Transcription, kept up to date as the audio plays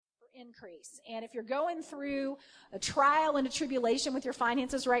increase. And if you're going through a trial and a tribulation with your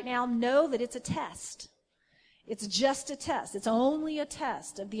finances right now, know that it's a test. It's just a test. It's only a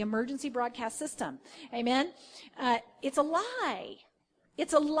test of the emergency broadcast system. Amen? It's a lie.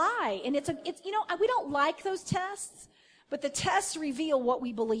 It's a lie. And it's we don't like those tests, but the tests reveal what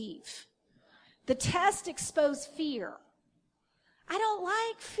we believe. The tests expose fear. I don't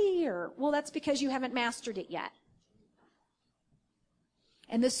like fear. Well, that's because you haven't mastered it yet.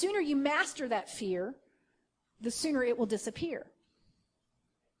 And the sooner you master that fear, the sooner it will disappear.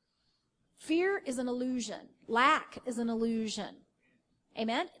 Fear is an illusion. Lack is an illusion.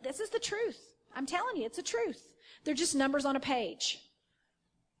 Amen? This is the truth. I'm telling you, it's the truth. They're just numbers on a page.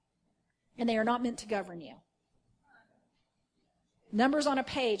 And they are not meant to govern you. Numbers on a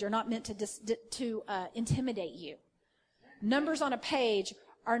page are not meant to intimidate you. Numbers on a page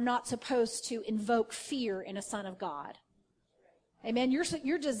are not supposed to invoke fear in a son of God. Amen.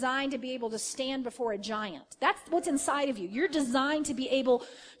 You're designed to be able to stand before a giant. That's what's inside of you. You're designed to be able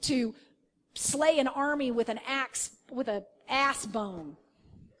to slay an army with an axe, with an ass bone.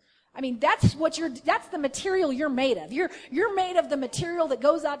 I mean, that's the material you're made of. You're made of the material that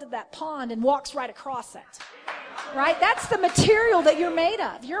goes out to that pond and walks right across it. Right? That's the material that you're made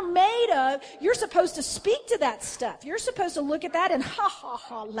of. You're supposed to speak to that stuff. You're supposed to look at that and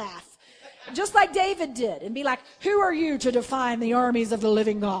laugh. Just like David did, and be like, who are you to define the armies of the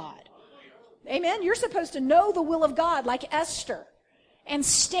living God? Amen? You're supposed to know the will of God like Esther and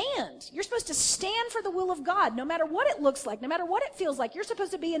stand. You're supposed to stand for the will of God no matter what it looks like, no matter what it feels like. You're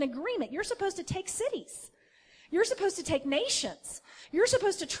supposed to be in agreement. You're supposed to take cities. You're supposed to take nations. You're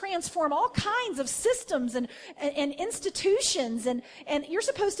supposed to transform all kinds of systems and institutions, and you're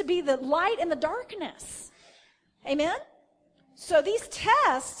supposed to be the light in the darkness. Amen? So these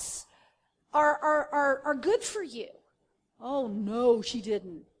tests are good for you. Oh, no, she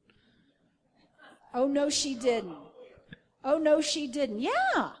didn't. Oh, no, she didn't. Oh, no, she didn't.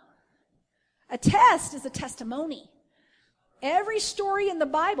 Yeah. A test is a testimony. Every story in the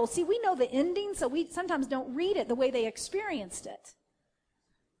Bible, see, we know the ending, so we sometimes don't read it the way they experienced it.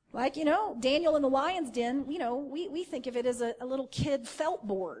 Like, Daniel in the lion's den, we think of it as a little kid felt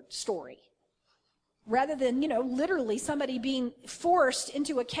board story. Rather than, literally somebody being forced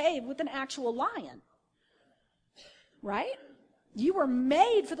into a cave with an actual lion. Right? You were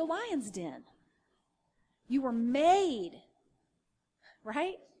made for the lion's den. You were made,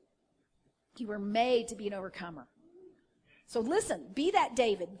 right? You were made to be an overcomer. So listen, be that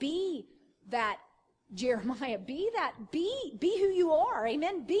David, be that Jeremiah, be who you are.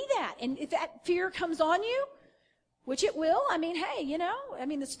 Amen? Be that. And if that fear comes on you, which it will. I mean, hey,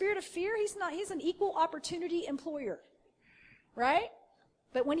 the spirit of fear, he's an equal opportunity employer. Right?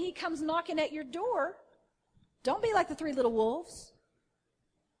 But when he comes knocking at your door, don't be like the 3 little wolves.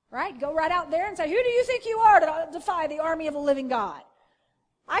 Right? Go right out there and say, who do you think you are to defy the army of the living God?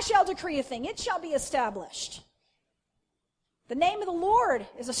 I shall decree a thing. It shall be established. The name of the Lord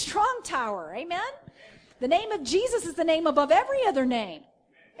is a strong tower. Amen? The name of Jesus is the name above every other name.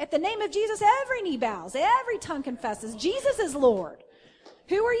 At the name of Jesus, every knee bows, every tongue confesses. Jesus is Lord.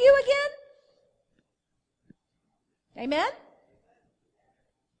 Who are you again? Amen?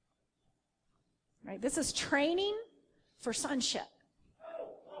 Right, this is training for sonship.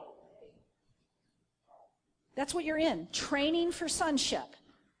 That's what you're in, training for sonship.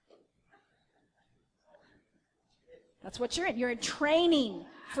 That's what you're in. You're in training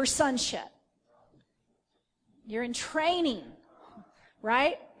for sonship. You're in training,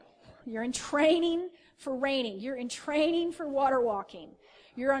 right? You're in training for reigning. You're in training for water walking.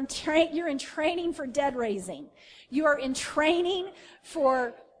 You're in training for dead raising. You are in training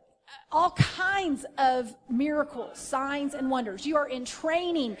for all kinds of miracles, signs, and wonders. You are in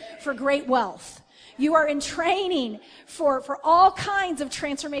training for great wealth. You are in training for all kinds of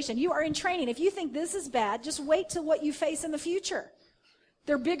transformation. You are in training. If you think this is bad, just wait till what you face in the future.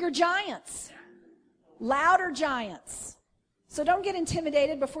 They're bigger giants, louder giants. So don't get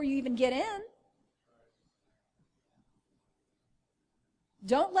intimidated before you even get in.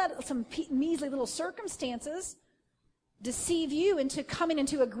 Don't let some measly little circumstances deceive you into coming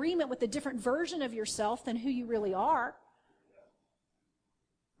into agreement with a different version of yourself than who you really are.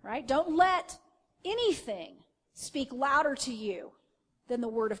 Right? Don't let anything speak louder to you than the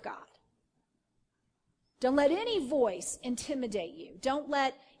Word of God. Don't let any voice intimidate you. Don't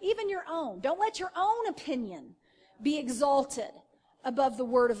let your own opinion be exalted above the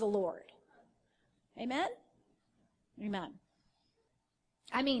word of the Lord. Amen? Amen.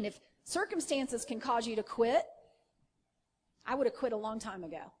 I mean, if circumstances can cause you to quit, I would have quit a long time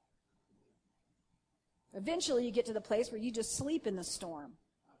ago. Eventually you get to the place where you just sleep in the storm.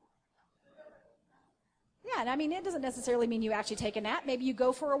 Yeah, and I mean, it doesn't necessarily mean you actually take a nap. Maybe you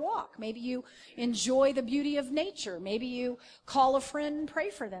go for a walk. Maybe you enjoy the beauty of nature. Maybe you call a friend and pray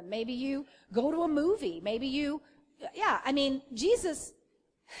for them. Maybe you go to a movie. Maybe you, I mean, Jesus,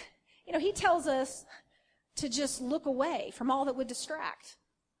 he tells us to just look away from all that would distract.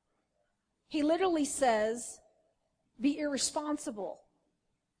 He literally says, be irresponsible.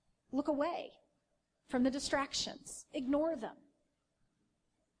 Look away from the distractions. Ignore them.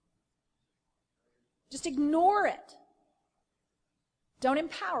 Just ignore it. Don't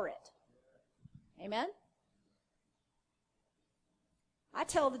empower it. Amen? I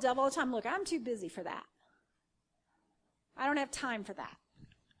tell the devil all the time, look, I'm too busy for that. I don't have time for that.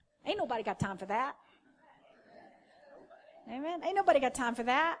 Ain't nobody got time for that. Amen? Ain't nobody got time for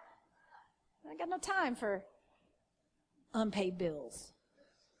that. I got no time for unpaid bills.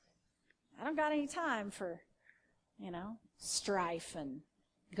 I don't got any time for, strife and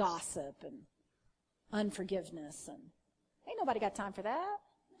gossip and unforgiveness, and ain't nobody got time for that.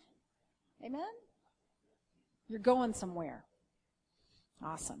 Amen? You're going somewhere.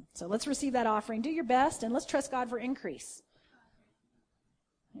 Awesome. So let's receive that offering. Do your best, and let's trust God for increase.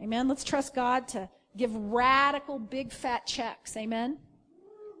 Amen? Let's trust God to give radical, big, fat checks. Amen?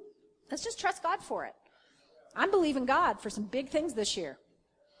 Let's just trust God for it. I'm believing God for some big things this year.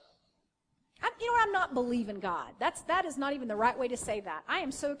 I'm not believing God. That is not even the right way to say that. I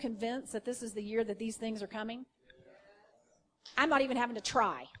am so convinced that this is the year that these things are coming. I'm not even having to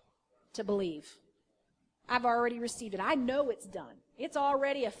try to believe. I've already received it. I know it's done. It's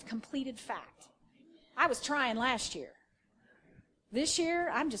already a completed fact. I was trying last year. This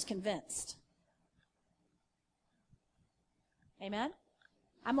year, I'm just convinced. Amen?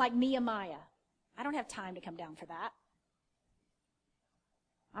 I'm like Nehemiah. I don't have time to come down for that.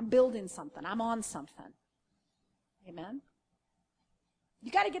 I'm building something. I'm on something. Amen?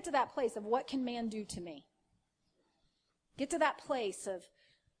 You got to get to that place of what can man do to me? Get to that place of,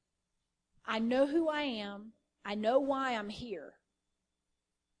 I know who I am. I know why I'm here.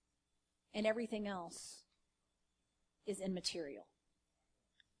 And everything else is immaterial.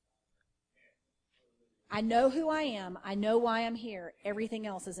 I know who I am. I know why I'm here. Everything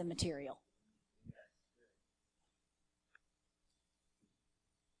else is immaterial.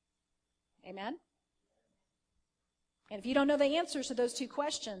 Amen? And if you don't know the answers to those two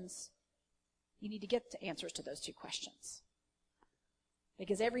questions, you need to get the answers to those two questions.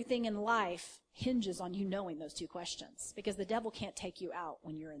 Because everything in life hinges on you knowing those two questions. Because the devil can't take you out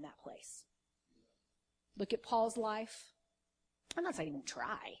when you're in that place. Look at Paul's life. I'm not saying he won't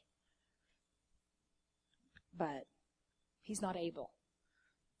try. But he's not able.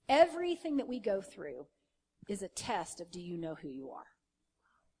 Everything that we go through is a test of, do you know who you are?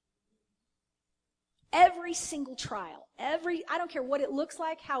 Every single trial, I don't care what it looks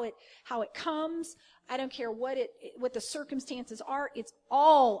like, how it comes. I don't care what the circumstances are. It's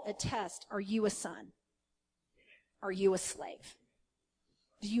all a test. Are you a son? Are you a slave?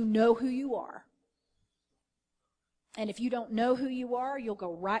 Do you know who you are? And if you don't know who you are, you'll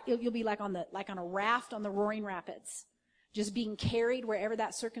be like on a raft on the roaring rapids, just being carried wherever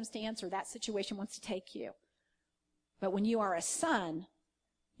that circumstance or that situation wants to take you. But when you are a son,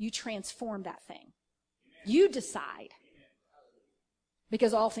 you transform that thing. You decide.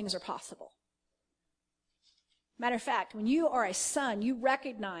 Because all things are possible. Matter of fact, when you are a son, you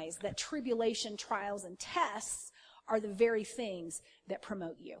recognize that tribulation, trials, and tests are the very things that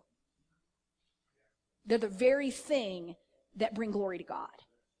promote you. They're the very thing that bring glory to God.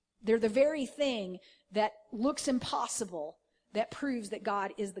 They're the very thing that looks impossible, that proves that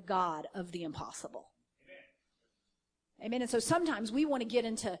God is the God of the impossible. Amen. And so sometimes we want to get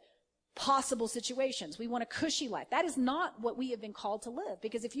into possible situations. We want a cushy life. That is not what we have been called to live.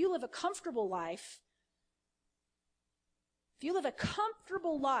 Because if you live a comfortable life,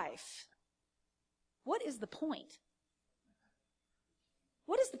 what is the point?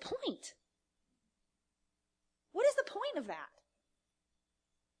 What is the point? What is the point of that?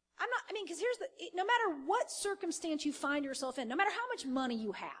 Because no matter what circumstance you find yourself in, no matter how much money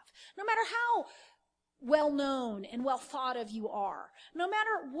you have, no matter how well known and well thought of you are, no matter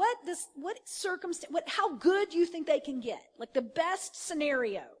what circumstance, how good you think they can get, like the best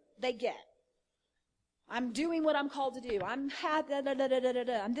scenario they get. I'm doing what I'm called to do. I'm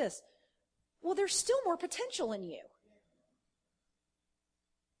this. Well, there's still more potential in you.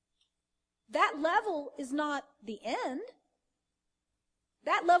 That level is not the end.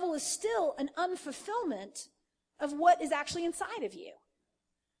 That level is still an unfulfillment of what is actually inside of you.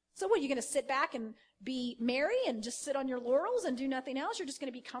 So what, you're going to sit back and be merry and just sit on your laurels and do nothing else? You're just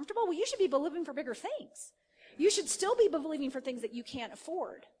going to be comfortable? Well, you should be believing for bigger things. You should still be believing for things that you can't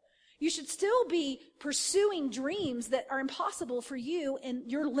afford. You should still be pursuing dreams that are impossible for you and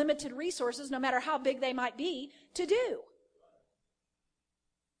your limited resources, no matter how big they might be, to do.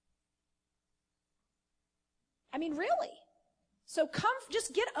 I mean, really. So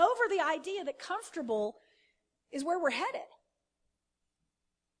just get over the idea that comfortable is where we're headed.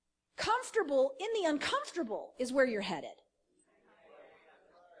 Comfortable in the uncomfortable is where you're headed.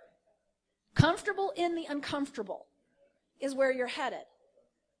 Comfortable in the uncomfortable is where you're headed.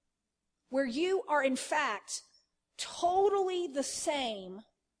 Where you are, in fact, totally the same,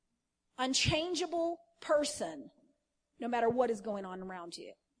 unchangeable person, no matter what is going on around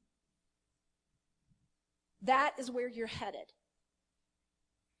you. That is where you're headed.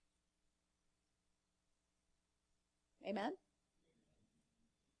 Amen?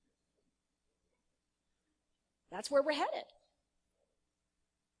 That's where we're headed.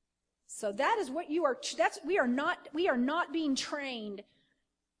 So that is what you are, we are not being trained.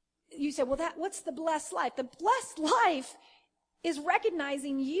 You say, well, what's the blessed life? The blessed life is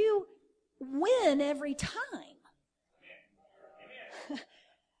recognizing you win every time.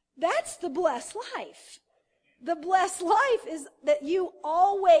 That's the blessed life. The blessed life is that you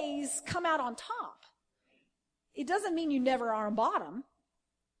always come out on top. It doesn't mean you never are on bottom.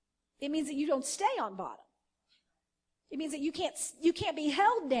 It means that you don't stay on bottom. It means that you can't be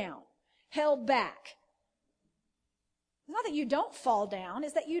held down, held back. It's not that you don't fall down,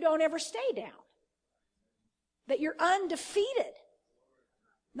 it's that you don't ever stay down. That you're undefeated.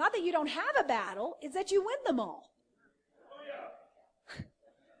 Not that you don't have a battle, it's that you win them all.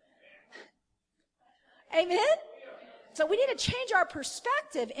 Amen? So we need to change our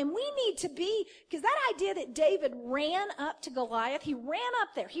perspective, and we need to be, because that idea that David ran up to Goliath, he ran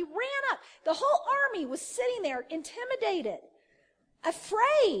up there. He ran up. The whole army was sitting there intimidated,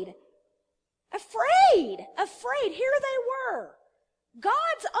 afraid. Here they were.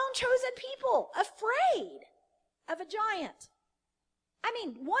 God's own chosen people, afraid of a giant. I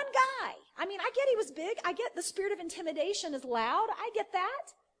mean, one guy. I mean, I get he was big. I get the spirit of intimidation is loud. I get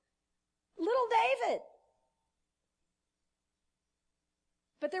that. Little David.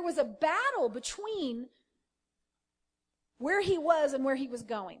 But there was a battle between where he was and where he was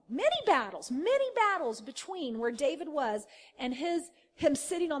going. Many battles between where David was and him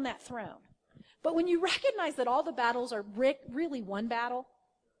sitting on that throne. But when you recognize that all the battles are really one battle,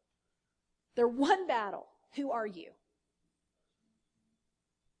 they're one battle. Who are you?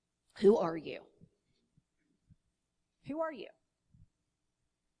 Who are you? Who are you?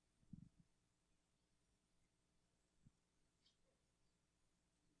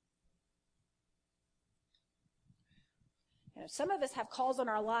 You know, some of us have calls on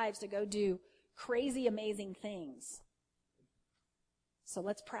our lives to go do crazy, amazing things. So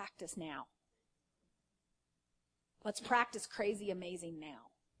let's practice now. Let's practice crazy, amazing now.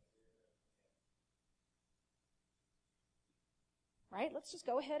 Right? Let's just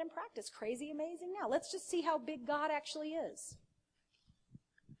go ahead and practice crazy, amazing now. Let's just see how big God actually is.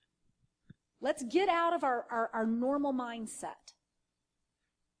 Let's get out of our normal mindset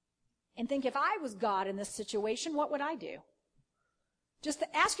and think, if I was God in this situation, what would I do? Just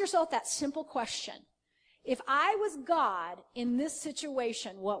to ask yourself that simple question. If I was God in this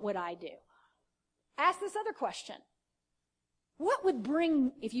situation, what would I do? Ask this other question. What would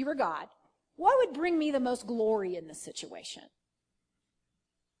bring, if you were God, what would bring me the most glory in this situation?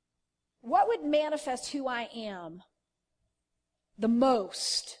 What would manifest who I am the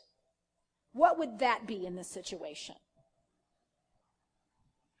most? What would that be in this situation?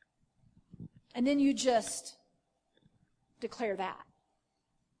 And then you just declare that.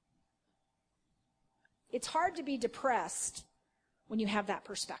 It's hard to be depressed when you have that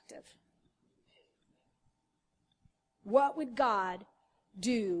perspective. What would God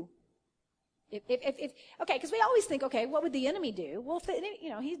do? Okay, because we always think, okay, what would the enemy do? Well,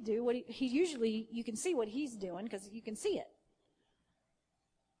 he'd do what he usually, you can see what he's doing because you can see it.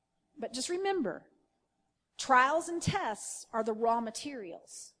 But just remember, trials and tests are the raw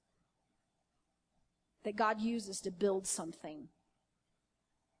materials that God uses to build something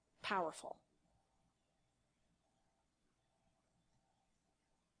powerful.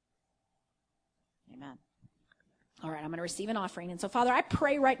 Amen. All right, I'm going to receive an offering. And so, Father, I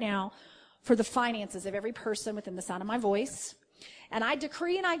pray right now for the finances of every person within the sound of my voice. And I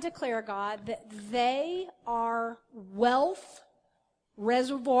decree and I declare, God, that they are wealth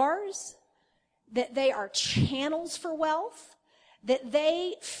reservoirs, that they are channels for wealth, that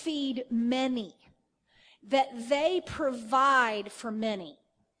they feed many, that they provide for many.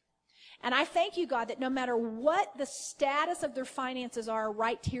 And I thank you, God, that no matter what the status of their finances are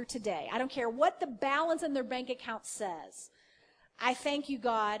right here today, I don't care what the balance in their bank account says, I thank you,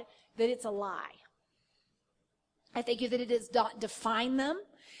 God, that it's a lie. I thank you that it does not define them.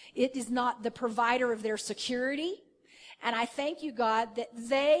 It is not the provider of their security. And I thank you, God, that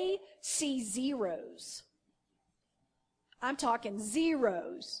they see zeros. I'm talking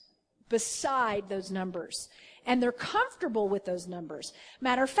zeros beside those numbers. And they're comfortable with those numbers.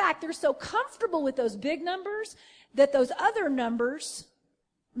 Matter of fact, they're so comfortable with those big numbers that those other numbers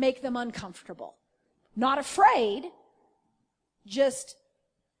make them uncomfortable. Not afraid, just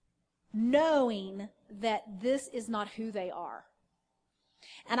knowing that this is not who they are.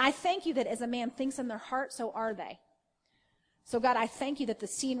 And I thank you that as a man thinks in their heart, so are they. So God, I thank you that the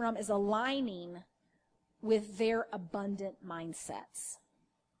seen realm is aligning with their abundant mindsets.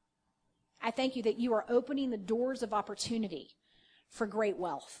 I thank you that you are opening the doors of opportunity for great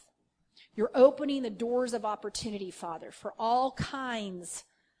wealth. You're opening the doors of opportunity, Father, for all kinds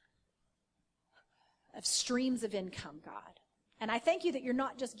of streams of income, God. And I thank you that you're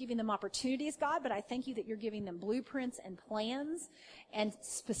not just giving them opportunities, God, but I thank you that you're giving them blueprints and plans and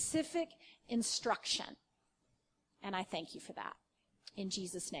specific instruction. And I thank you for that. In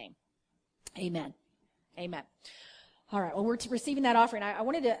Jesus' name, amen. Amen. All right, well, we're receiving that offering. I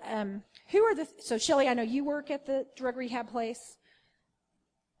wanted to, so Shelley, I know you work at the drug rehab place.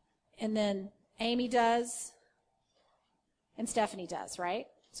 And then Amy does. And Stephanie does, right?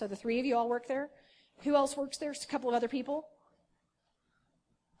 So the three of you all work there. Who else works there? Just a couple of other people?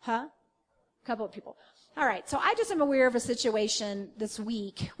 Huh? A couple of people. All right, so I just am aware of a situation this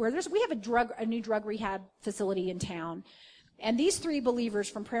week where we have a new drug rehab facility in town. And these three believers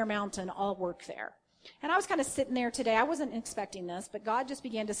from Prayer Mountain all work there. And I was kind of sitting there today. I wasn't expecting this, but God just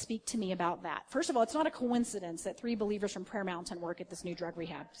began to speak to me about that. First of all, it's not a coincidence that three believers from Prayer Mountain work at this new drug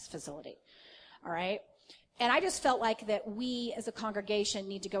rehab facility. All right? And I just felt like that we as a congregation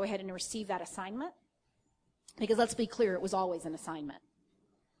need to go ahead and receive that assignment. Because let's be clear, it was always an assignment.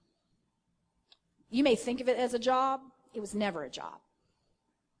 You may think of it as a job. It was never a job.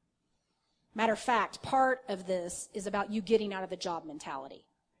 Matter of fact, part of this is about you getting out of the job mentality.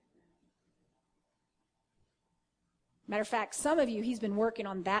 Matter of fact, some of you, he's been working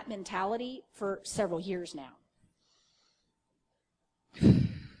on that mentality for several years now.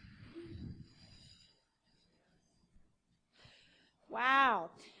 Wow.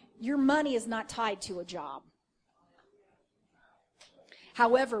 Your money is not tied to a job.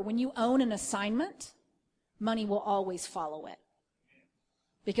 However, when you own an assignment, money will always follow it.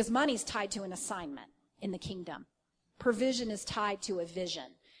 Because money is tied to an assignment in the kingdom. Provision is tied to a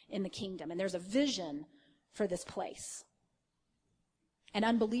vision in the kingdom. And there's a vision for this place. And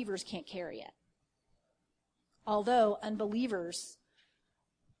unbelievers can't carry it. Although unbelievers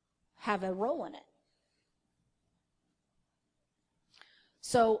have a role in it.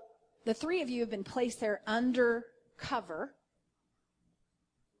 So the three of you have been placed there under cover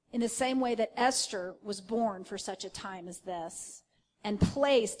in the same way that Esther was born for such a time as this and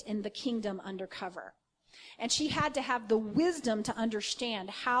placed in the kingdom under cover. And she had to have the wisdom to understand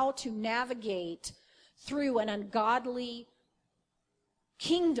how to navigate through an ungodly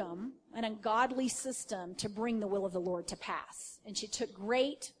kingdom, an ungodly system to bring the will of the Lord to pass. And she took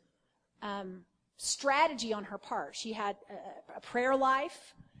great strategy on her part. She had a prayer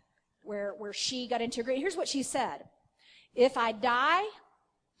life where she got into great. Here's what she said. If I die,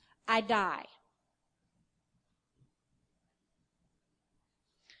 I die.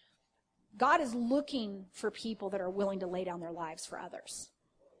 God is looking for people that are willing to lay down their lives for others.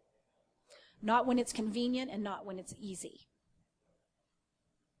 Not when it's convenient and not when it's easy.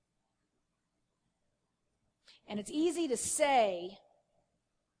 And it's easy to say,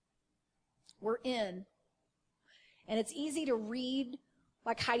 we're in. And it's easy to read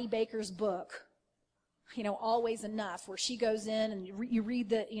like Heidi Baker's book, Always Enough, where she goes in and you read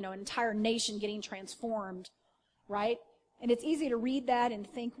the, an entire nation getting transformed, right? And it's easy to read that and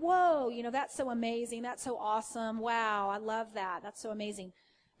think, whoa, that's so amazing. That's so awesome. Wow, I love that. That's so amazing.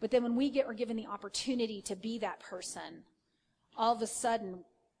 But then when are given the opportunity to be that person, all of a sudden,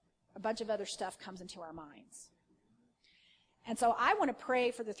 a bunch of other stuff comes into our minds. And so I want to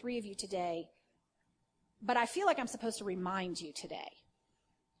pray for the three of you today, but I feel like I'm supposed to remind you today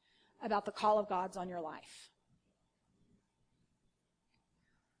about the call of God's on your life.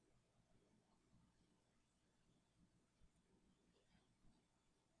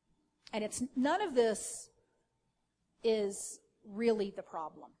 And none of this is really the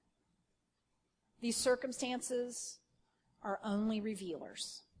problem. These circumstances are only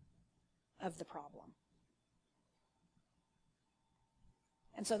revealers of the problem.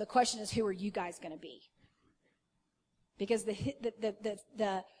 And so the question is, who are you guys going to be? Because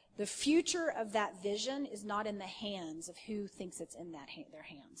the The future of that vision is not in the hands of who thinks it's in their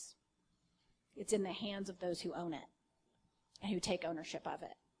hands. It's in the hands of those who own it and who take ownership of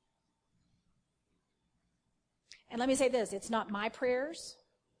it. And let me say this, it's not my prayers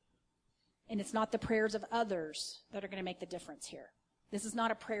and it's not the prayers of others that are going to make the difference here. This is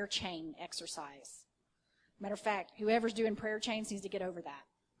not a prayer chain exercise. Matter of fact, whoever's doing prayer chains needs to get over that.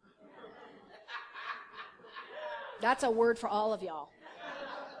 That's a word for all of y'all.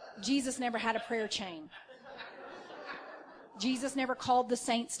 Jesus never had a prayer chain. Jesus never called the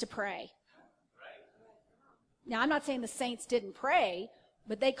saints to pray. Now, I'm not saying the saints didn't pray,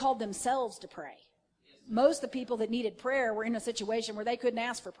 but they called themselves to pray. Most of the people that needed prayer were in a situation where they couldn't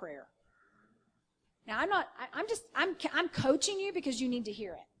ask for prayer. Now, I'm coaching you because you need to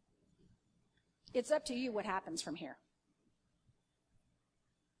hear it. It's up to you what happens from here.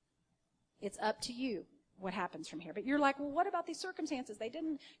 It's up to you what happens from here. But you're like, well, what about these circumstances? They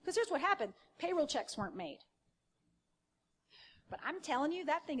didn't, because here's what happened. Payroll checks weren't made. But I'm telling you,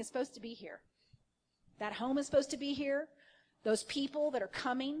 that thing is supposed to be here. That home is supposed to be here. Those people that are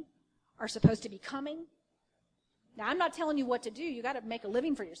coming are supposed to be coming. Now, I'm not telling you what to do. You got to make a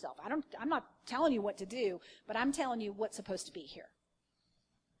living for yourself. I'm not telling you what to do, but I'm telling you what's supposed to be here.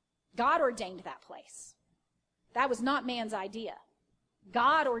 God ordained that place. That was not man's idea.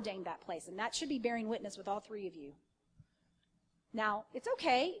 God ordained that place, and that should be bearing witness with all three of you. Now, it's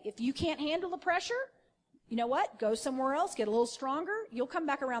okay. If you can't handle the pressure, you know what? Go somewhere else, get a little stronger. You'll come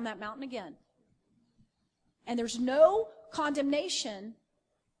back around that mountain again. And there's no condemnation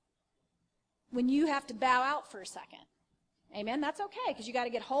when you have to bow out for a second. Amen? That's okay, because you got to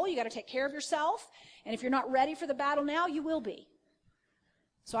get whole. You got to take care of yourself. And if you're not ready for the battle now, you will be.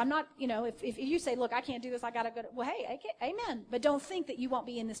 So I'm not, if you say, look, I can't do this, I got to go, well, hey, amen. But don't think that you won't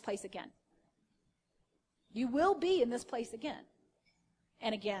be in this place again. You will be in this place again.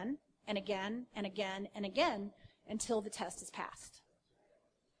 And again, and again, and again, and again, until the test is passed.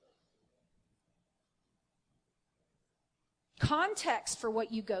 Context for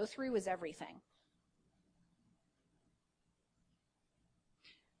what you go through is everything.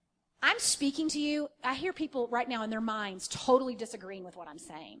 I'm speaking to you. I hear people right now in their minds totally disagreeing with what I'm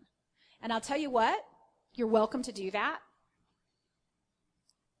saying. And I'll tell you what, you're welcome to do that.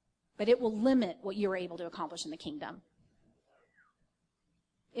 But it will limit what you're able to accomplish in the kingdom.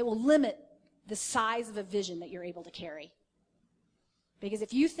 It will limit the size of a vision that you're able to carry. Because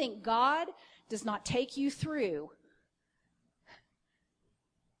if you think God does not take you through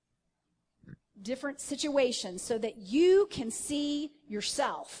different situations so that you can see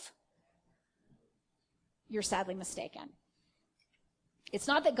yourself, you're sadly mistaken. It's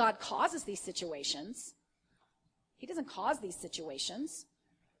not that God causes these situations. He doesn't cause these situations.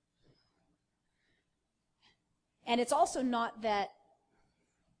 And it's also not that,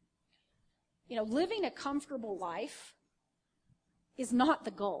 living a comfortable life is not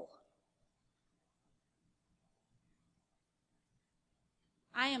the goal.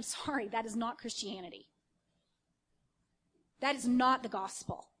 I am sorry, that is not Christianity. That is not the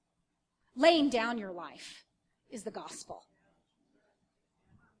gospel. Laying down your life is the gospel.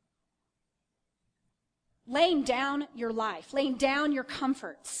 Laying down your life, laying down your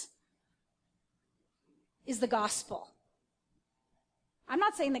comforts is the gospel. I'm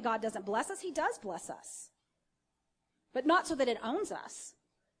not saying that God doesn't bless us. He does bless us. But not so that it owns us.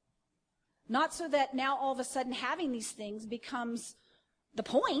 Not so that now all of a sudden having these things becomes the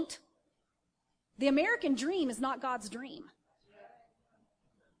point. The American dream is not God's dream.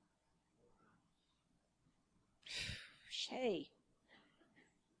 Hey.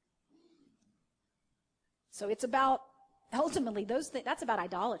 So it's about, ultimately, that's about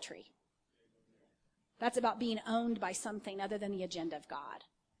idolatry. That's about being owned by something other than the agenda of God.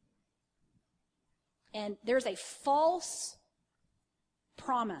 And there's a false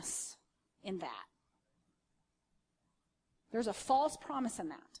promise in that. There's a false promise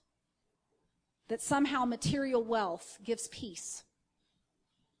in that somehow material wealth gives peace.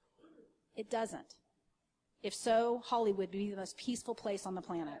 It doesn't. If so, Hollywood would be the most peaceful place on the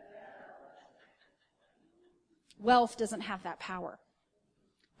planet. Wealth doesn't have that power.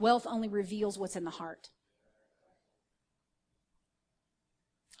 Wealth only reveals what's in the heart.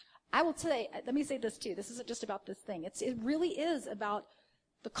 I will say, let me say this too. This isn't just about this thing. It really is about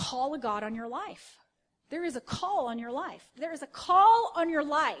the call of God on your life. There is a call on your life. There is a call on your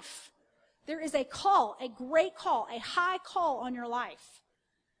life. There is a call, a great call, a high call on your life.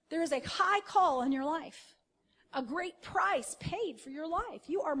 There is a high call on your life. A great price paid for your life.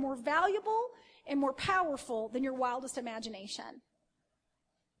 You are more valuable and more powerful than your wildest imagination.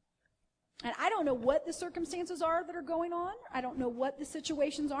 And I don't know what the circumstances are that are going on. I don't know what the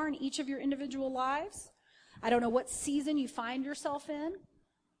situations are in each of your individual lives. I don't know what season you find yourself in.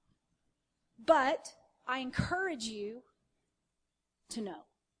 But I encourage you to know.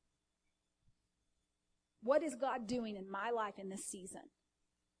 What is God doing in my life in this season?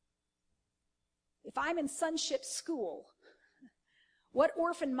 If I'm in sonship school, what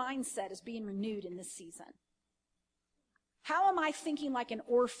orphan mindset is being renewed in this season? How am I thinking like an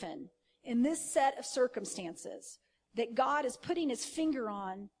orphan in this set of circumstances that God is putting his finger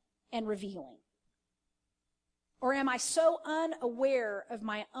on and revealing? Or am I so unaware of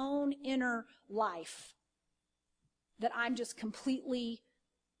my own inner life that I'm just completely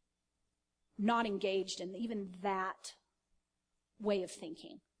not engaged in even that way of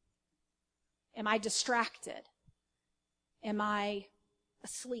thinking? Am I distracted? Am I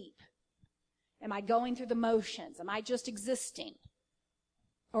asleep? Am I going through the motions? Am I just existing?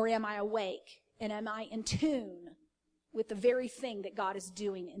 Or am I awake? And am I in tune with the very thing that God is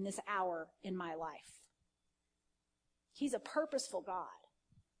doing in this hour in my life? He's a purposeful God.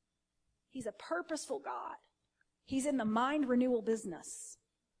 He's a purposeful God. He's in the mind renewal business.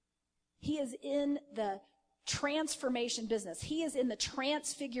 He is in the transformation business. He is in the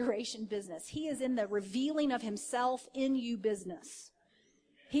transfiguration business. He is in the revealing of himself in you business.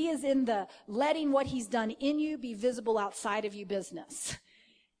 He is in the letting what he's done in you be visible outside of you business.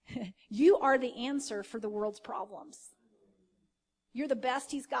 You are the answer for the world's problems. You're the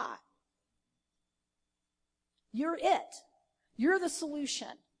best he's got. You're it. You're the solution.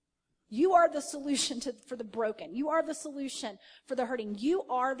 You are the solution for the broken. You are the solution for the hurting. You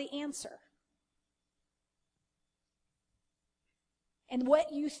are the answer. And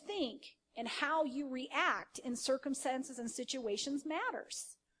what you think and how you react in circumstances and situations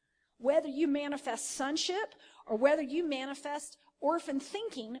matters. Whether you manifest sonship or whether you manifest orphan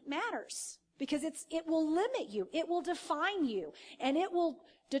thinking matters. Because it will limit you. It will define you. And it will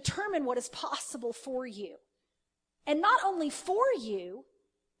determine what is possible for you. And not only for you,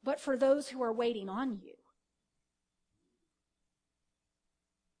 but for those who are waiting on you.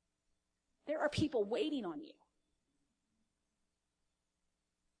 There are people waiting on you.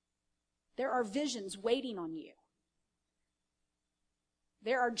 There are visions waiting on you.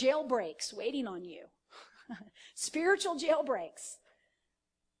 There are jailbreaks waiting on you. Spiritual jailbreaks.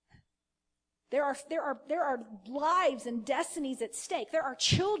 There are lives and destinies at stake. There are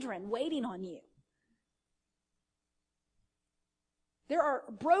children waiting on you. There are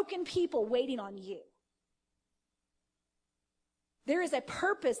broken people waiting on you. There is a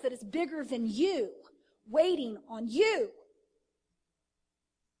purpose that is bigger than you waiting on you.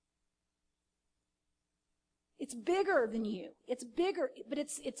 It's bigger than you. It's bigger, but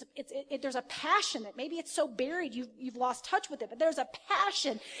there's a passion that maybe it's so buried you've lost touch with it, but there's a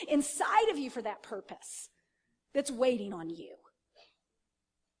passion inside of you for that purpose that's waiting on you.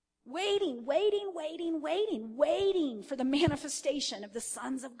 Waiting for the manifestation of the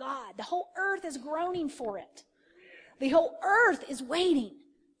sons of God. The whole earth is groaning for it. The whole earth is waiting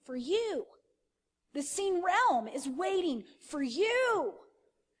for you. The seen realm is waiting for you.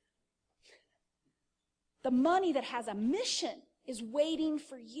 The money that has a mission is waiting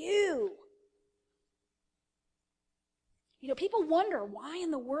for you. You know, people wonder why in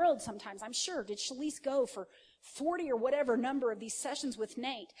the world sometimes, I'm sure, did Shalise go for 40 or whatever number of these sessions with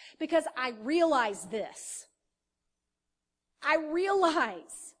Nate? Because I realize this. I've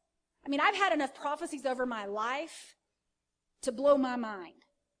had enough prophecies over my life to blow my mind.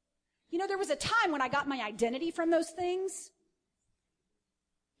 You know, there was a time when I got my identity from those things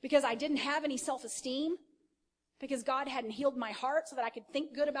because I didn't have any self-esteem, because God hadn't healed my heart so that I could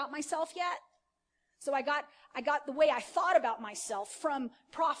think good about myself yet. So I got the way I thought about myself from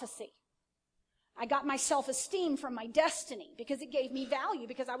prophecy. I got my self-esteem from my destiny because it gave me value,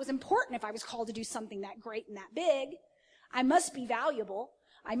 because I was important if I was called to do something that great and that big. I must be valuable.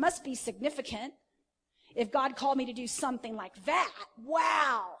 I must be significant. If God called me to do something like that,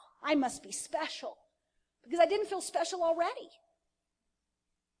 wow, I must be special. Because I didn't feel special already.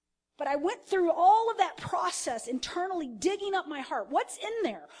 But I went through all of that process internally, digging up my heart. What's in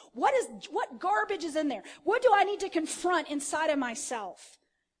there? What garbage is in there? What do I need to confront inside of myself?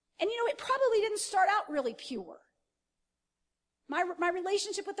 And you know, it probably didn't start out really pure. My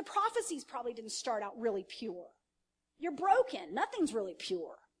relationship with the prophecies probably didn't start out really pure. You're broken. Nothing's really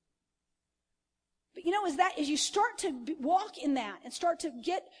pure. But you know, as you start to walk in that and start to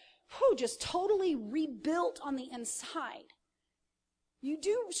get just totally rebuilt on the inside, you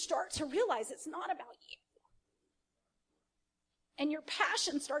do start to realize it's not about you. And your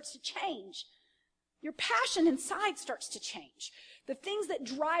passion starts to change. Your passion inside starts to change. The things that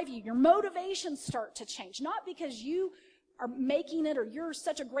drive you, your motivations start to change. Not because you are making it or you're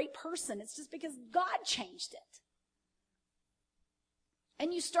such a great person. It's just because God changed it.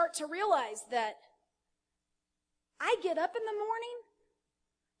 And you start to realize that I get up in the morning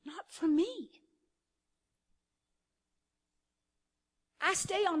not for me. I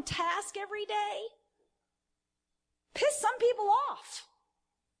stay on task every day. Piss some people off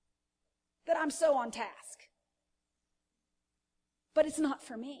that I'm so on task. But it's not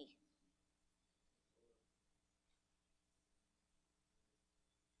for me.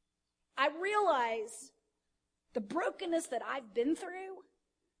 I realize the brokenness that I've been through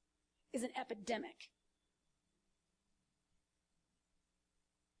is an epidemic.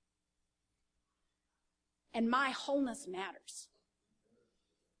 And my wholeness matters.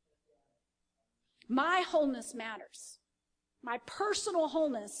 My wholeness matters. My personal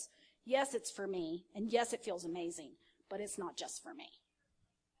wholeness, yes, it's for me, and yes, it feels amazing, but it's not just for me.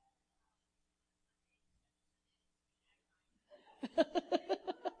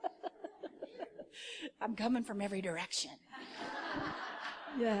 I'm coming from every direction.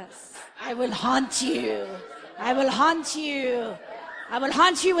 Yes. I will haunt you. I will haunt you. I will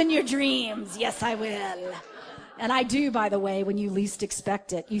haunt you in your dreams. Yes, I will. And I do, by the way, when you least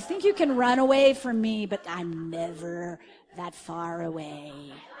expect it. You think you can run away from me, but I'm never that far away.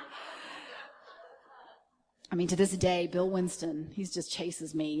 I mean, to this day, Bill Winston, he just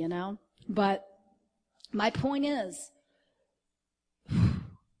chases me, you know? But my point is,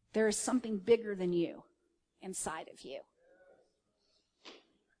 there is something bigger than you inside of you.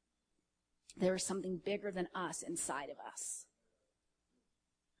 There is something bigger than us inside of us.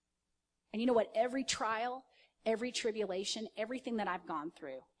 And you know what? Every trial, every tribulation, everything that I've gone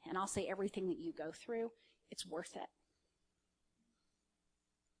through, and I'll say everything that you go through, it's worth it.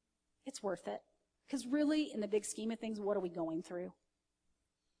 It's worth it. Because really, in the big scheme of things, what are we going through?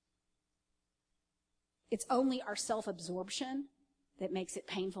 It's only our self-absorption that makes it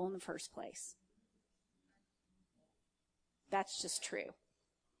painful in the first place. That's just true.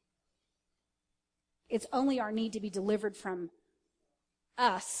 It's only our need to be delivered from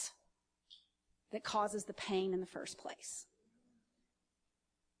us that causes the pain in the first place.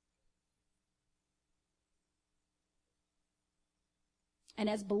 And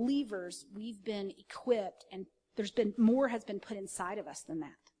as believers, we've been equipped, and there's been more has been put inside of us than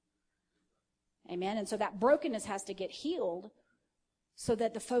that. Amen. And so that brokenness has to get healed so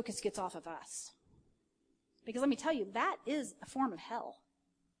that the focus gets off of us. Because let me tell you, that is a form of hell.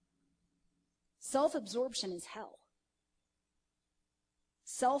 Self-absorption is hell.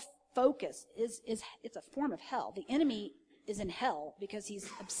 Self-focus it's a form of hell. The enemy is in hell because he's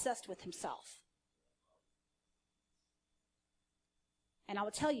obsessed with himself. And I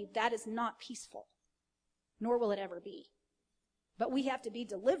will tell you, that is not peaceful, nor will it ever be. But we have to be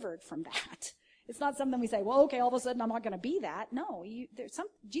delivered from that. It's not something we say, well, okay, all of a sudden I'm not going to be that. No,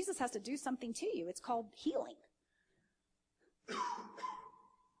 Jesus has to do something to you. It's called healing.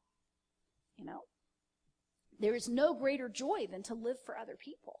 You know, there is no greater joy than to live for other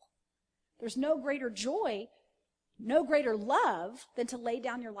people. There's no greater joy, no greater love than to lay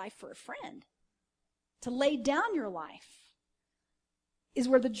down your life for a friend. To lay down your life is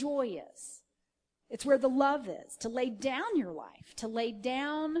where the joy is. It's where the love is. To lay down your life. To lay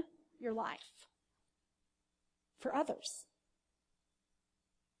down your life for others.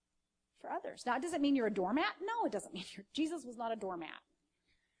 For others. Now, does it mean you're a doormat? No, it doesn't mean Jesus was not a doormat.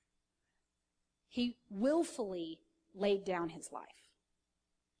 He willfully laid down his life.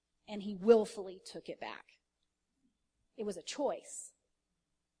 And he willfully took it back. It was a choice.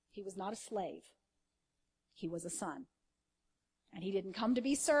 He was not a slave. He was a son. And he didn't come to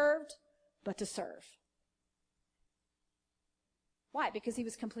be served, but to serve. Why? Because he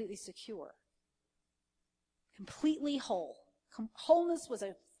was completely secure. Completely whole. Wholeness was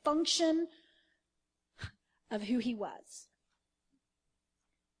a function of who he was.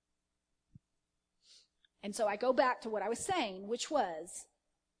 And so I go back to what I was saying, which was,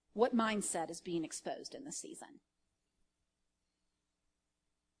 what mindset is being exposed in this season?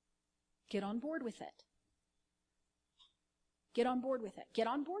 Get on board with it. Get on board with it. Get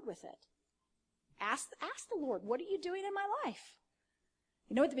on board with it. Ask the Lord, what are you doing in my life?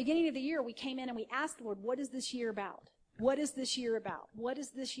 You know, at the beginning of the year, we came in and we asked the Lord, what is this year about? What is this year about? What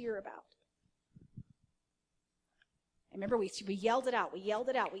is this year about? And remember, we yelled it out. We yelled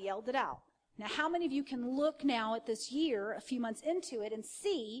it out. We yelled it out. Now, how many of you can look now at this year, a few months into it, and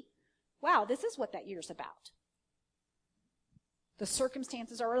see, wow, this is what that year's about? The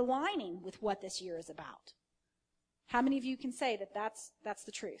circumstances are aligning with what this year is about. How many of you can say that that's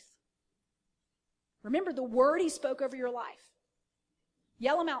the truth? Remember the word he spoke over your life.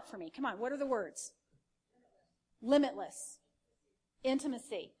 Yell them out for me. Come on, what are the words? Limitless.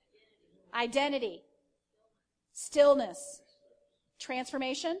 Intimacy. Identity. Stillness.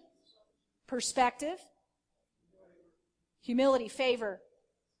 Transformation. Perspective. Humility. Favor.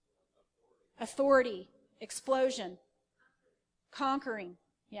 Authority. Explosion. Conquering.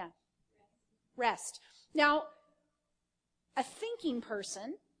 Yeah. Rest. Now, a thinking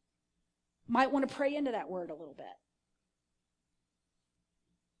person might want to pray into that word a little bit.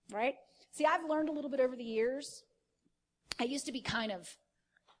 Right? See, I've learned a little bit over the years. I used to be kind of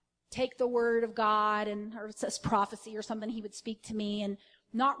take the word of God or it says prophecy or something, he would speak to me and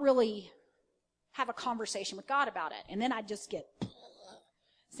not really have a conversation with God about it. And then I'd just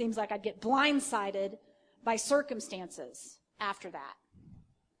seems like I'd get blindsided by circumstances after that.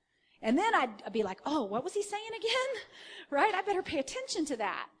 And then I'd be like, oh, what was he saying again? Right? I better pay attention to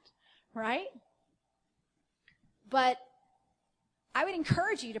that. Right? But I would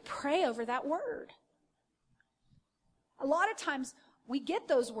encourage you to pray over that word. A lot of times we get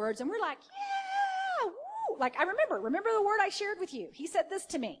those words and we're like, yeah, woo. Like I remember the word I shared with you. He said this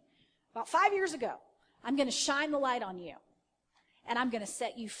to me about 5 years ago. I'm going to shine the light on you and I'm going to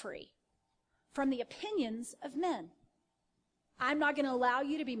set you free from the opinions of men. I'm not going to allow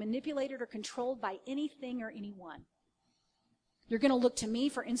you to be manipulated or controlled by anything or anyone. You're going to look to me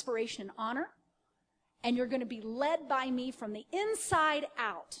for inspiration and honor, and you're going to be led by me from the inside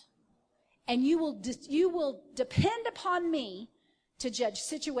out. And you will depend upon me to judge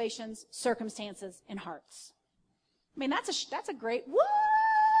situations, circumstances, and hearts. I mean, that's a great,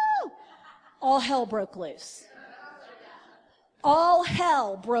 woo! All hell broke loose. All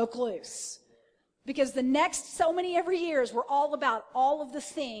hell broke loose. Because the next so many every years were all about all of the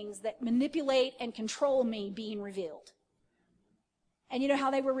things that manipulate and control me being revealed. And you know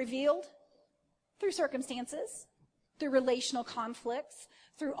how they were revealed? Through circumstances, through relational conflicts,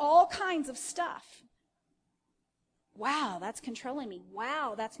 through all kinds of stuff. Wow, that's controlling me.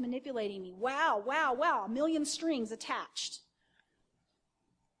 Wow, that's manipulating me. Wow, wow, wow. A million strings attached.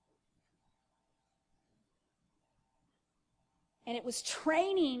 And it was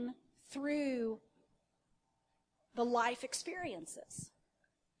training through the life experiences.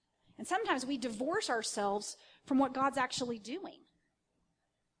 And sometimes we divorce ourselves from what God's actually doing.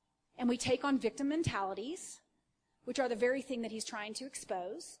 And we take on victim mentalities, which are the very thing that he's trying to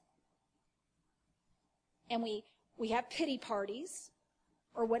expose. And we have pity parties,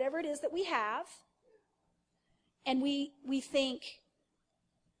 or whatever it is that we have. And we think,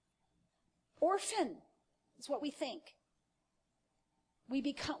 orphan is what we think.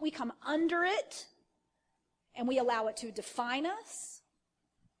 We come under it, and we allow it to define us.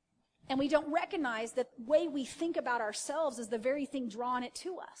 And we don't recognize that the way we think about ourselves is the very thing drawing it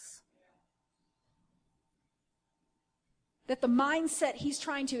to us. That the mindset he's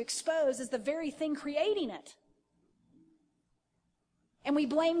trying to expose is the very thing creating it. And we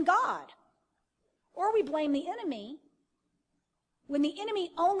blame God. Or we blame the enemy when the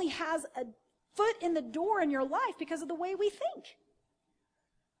enemy only has a foot in the door in your life because of the way we think.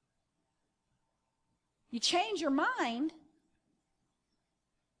 You change your mind.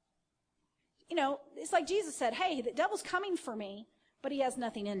 You know, it's like Jesus said, hey, the devil's coming for me, but he has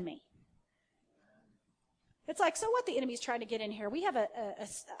nothing in me. It's like, so what, the enemy's trying to get in here? We have a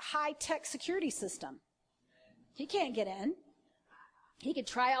high-tech security system. He can't get in. He could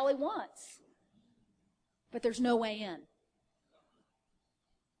try all he wants. But there's no way in.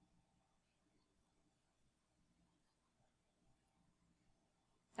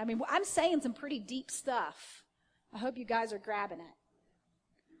 I mean, I'm saying some pretty deep stuff. I hope you guys are grabbing it.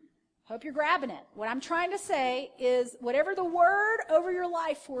 Hope you're grabbing it. What I'm trying to say is whatever the word over your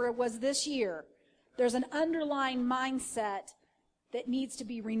life for it was this year, there's an underlying mindset that needs to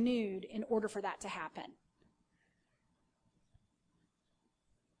be renewed in order for that to happen.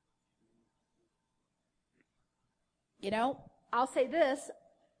 You know, I'll say this.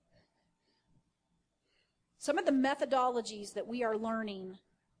 Some of the methodologies that we are learning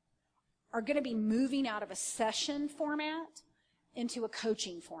are going to be moving out of a session format into a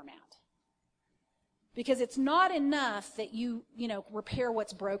coaching format. Because it's not enough that you repair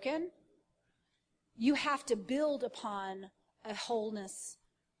what's broken. You have to build upon a wholeness,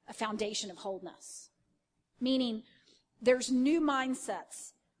 a foundation of wholeness. Meaning, there's new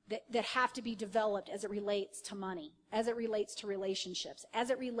mindsets that have to be developed as it relates to money, as it relates to relationships, as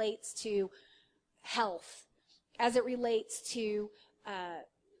it relates to health, as it relates to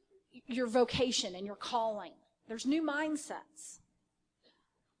your vocation and your calling. There's new mindsets.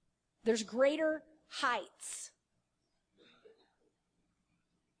 There's greater heights.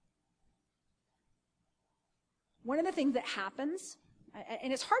 one of the things that happens,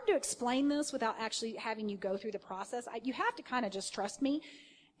 and it's hard to explain this without actually having you go through the process. You have to kind of just trust me,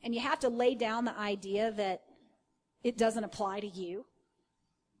 and you have to lay down the idea that it doesn't apply to you.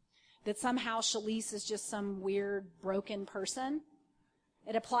 That somehow Shalise is just some weird, broken person.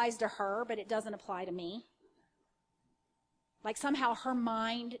 It applies to her, but it doesn't apply to me. Like somehow her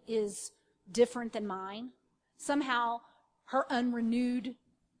mind is different than mine. Somehow her unrenewed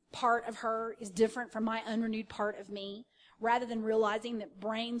part of her is different from my unrenewed part of me, rather than realizing that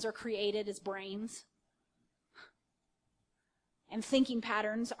brains are created as brains. And thinking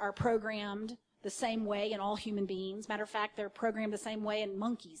patterns are programmed the same way in all human beings. Matter of fact, they're programmed the same way in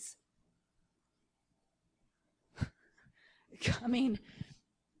monkeys. I mean,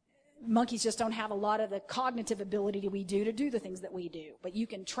 monkeys just don't have a lot of the cognitive ability that we do to do the things that we do. But you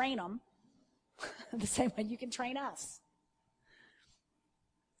can train them the same way you can train us.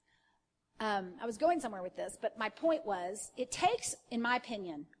 I was going somewhere with this, but my point was, it takes, in my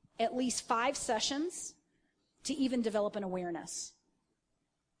opinion, at least 5 sessions to even develop an awareness.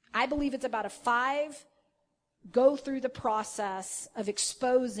 I believe it's about a 5 go through the process of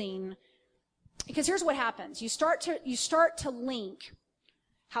exposing, because here's what happens. You start to link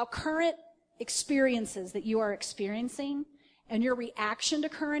how current experiences that you are experiencing and your reaction to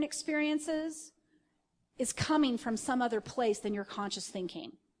current experiences is coming from some other place than your conscious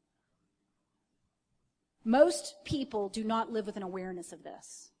thinking. Most people do not live with an awareness of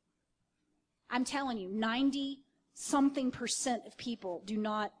this. I'm telling you, 90-something% of people do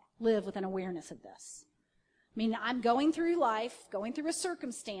not live with an awareness of this. I mean, I'm going through life, going through a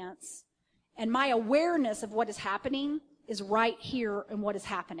circumstance, and my awareness of what is happening is right here in what is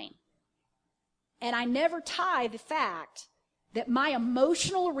happening. And I never tie the fact that my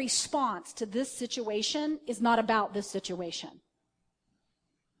emotional response to this situation is not about this situation.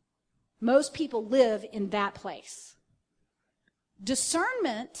 Most people live in that place.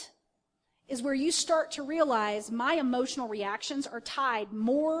 Discernment is where you start to realize my emotional reactions are tied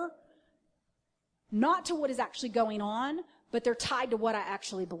more not to what is actually going on, but they're tied to what I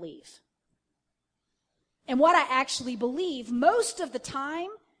actually believe. And what I actually believe, most of the time,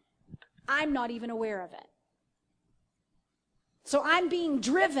 I'm not even aware of it. So I'm being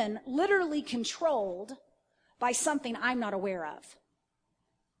driven, literally controlled by something I'm not aware of.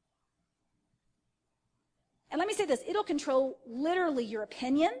 And let me say this, it'll control literally your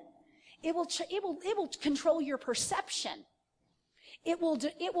opinion. It will control your perception. It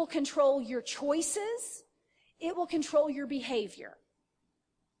will control your choices. It will control your behavior.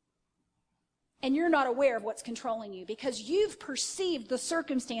 And you're not aware of what's controlling you because you've perceived the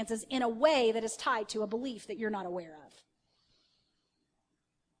circumstances in a way that is tied to a belief that you're not aware of.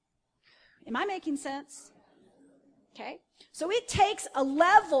 Am I making sense? Okay. So it takes a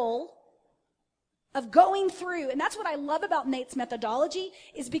level of going through, and that's what I love about Nate's methodology,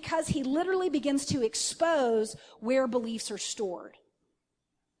 is because he literally begins to expose where beliefs are stored.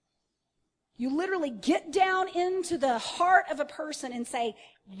 You literally get down into the heart of a person and say,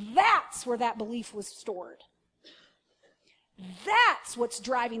 that's where that belief was stored. That's what's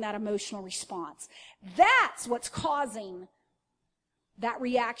driving that emotional response. That's what's causing that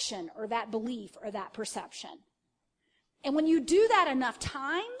reaction or that belief or that perception. And when you do that enough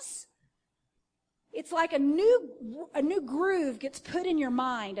times, it's like a new groove gets put in your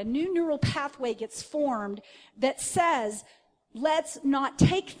mind, a new neural pathway gets formed that says, let's not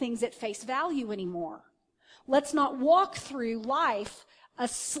take things at face value anymore. Let's not walk through life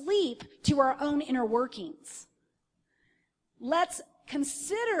asleep to our own inner workings. Let's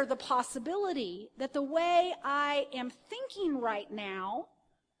consider the possibility that the way I am thinking right now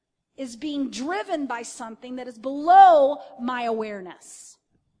is being driven by something that is below my awareness.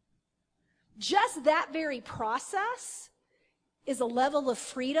 Just that very process is a level of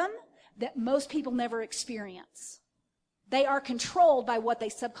freedom that most people never experience. They are controlled by what they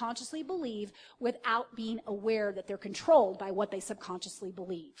subconsciously believe without being aware that they're controlled by what they subconsciously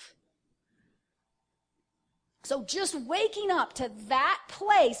believe. So just waking up to that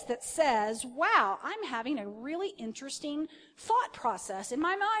place that says, wow, I'm having a really interesting thought process in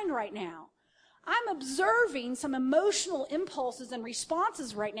my mind right now. I'm observing some emotional impulses and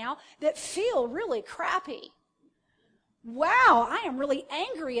responses right now that feel really crappy. Wow, I am really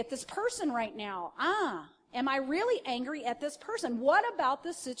angry at this person right now. Am I really angry at this person? What about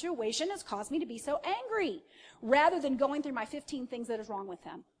this situation has caused me to be so angry? Rather than going through my 15 things that is wrong with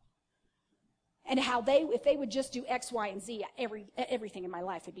them. And how if they would just do X, Y, and Z, everything in my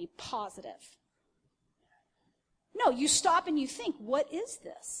life would be positive. No, you stop and you think, what is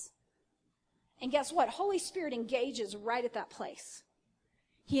this? And guess what? Holy Spirit engages right at that place.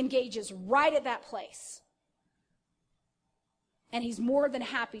 He engages right at that place. And he's more than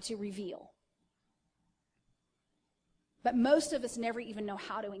happy to reveal. But most of us never even know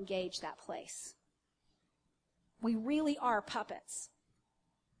how to engage that place. We really are puppets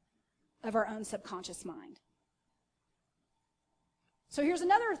of our own subconscious mind. So here's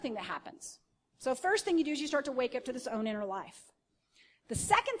another thing that happens. So first thing you do is you start to wake up to this own inner life. The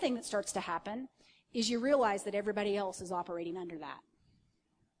second thing that starts to happen is you realize that everybody else is operating under that.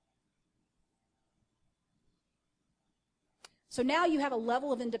 So now you have a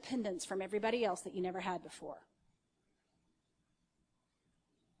level of independence from everybody else that you never had before.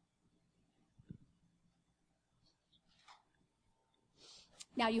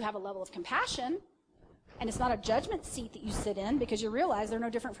 Now you have a level of compassion, and it's not a judgment seat that you sit in because you realize they're no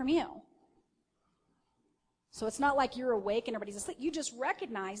different from you. So it's not like you're awake and everybody's asleep. You just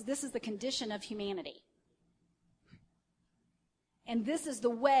recognize this is the condition of humanity. And this is the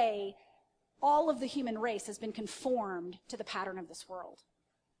way all of the human race has been conformed to the pattern of this world.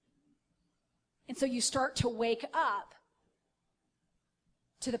 And so you start to wake up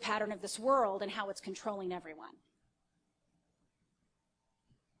to the pattern of this world and how it's controlling everyone.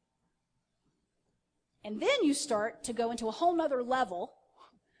 And then you start to go into a whole nother level,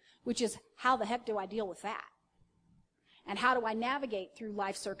 which is how the heck do I deal with that? And how do I navigate through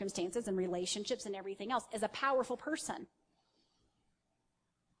life circumstances and relationships and everything else as a powerful person?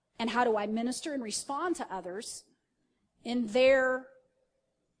 And how do I minister and respond to others in their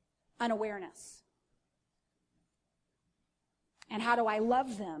unawareness? And how do I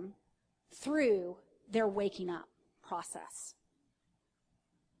love them through their waking up process?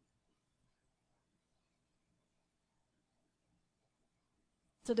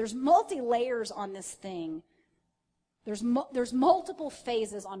 So there's multi-layers on this thing. There's multiple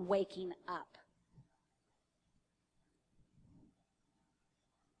phases on waking up.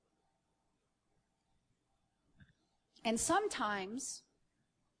 And sometimes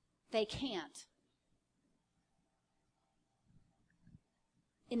they can't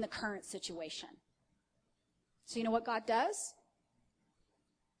in the current situation. So you know what God does?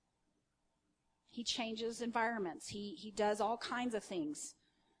 He changes environments. He does all kinds of things.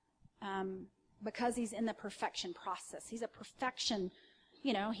 Because he's in the perfection process. He's a perfection,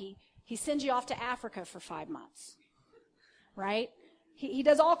 he sends you off to Africa for 5 months, right? He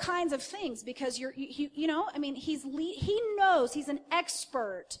does all kinds of things because he knows he's an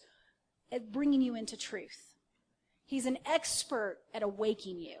expert at bringing you into truth. He's an expert at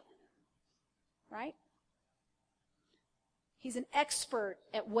awaking you, right? He's an expert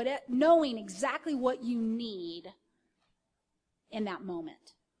at knowing exactly what you need in that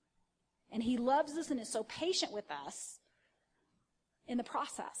moment. And he loves us and is so patient with us in the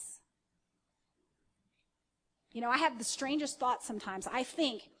process. I have the strangest thoughts sometimes. I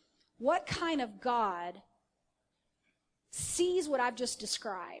think, what kind of God sees what I've just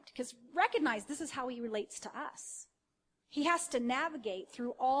described? Because recognize this is how he relates to us. He has to navigate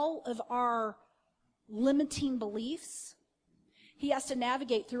through all of our limiting beliefs. He has to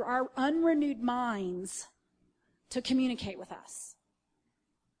navigate through our unrenewed minds to communicate with us.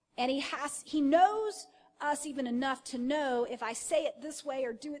 And he knows us even enough to know if I say it this way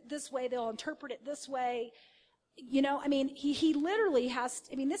or do it this way, they'll interpret it this way. He literally has,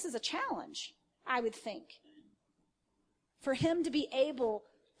 this is a challenge, I would think, for him to be able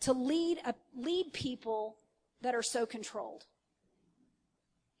to lead people that are so controlled.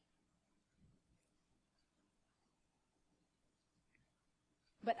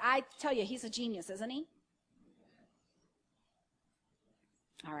 But I tell you, he's a genius, isn't he?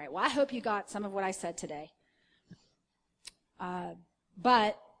 All right, well, I hope you got some of what I said today.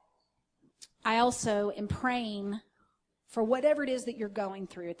 But I also am praying for whatever it is that you're going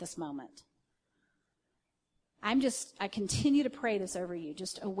through at this moment. I continue to pray this over you.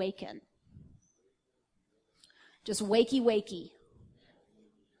 Just awaken. Just wakey, wakey.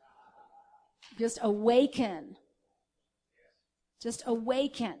 Just awaken. Just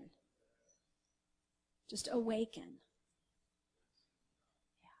awaken. Just awaken.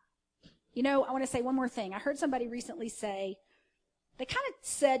 I want to say one more thing. I heard somebody recently say, they kind of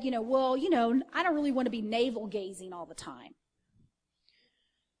said, I don't really want to be navel gazing all the time.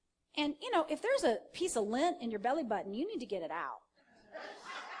 And, if there's a piece of lint in your belly button, you need to get it out.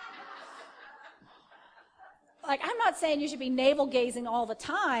 I'm not saying you should be navel gazing all the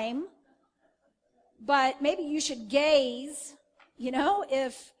time, but maybe you should gaze,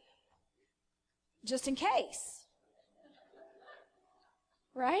 if, just in case.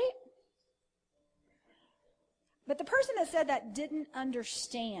 Right? But the person that said that didn't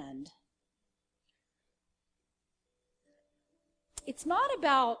understand. It's not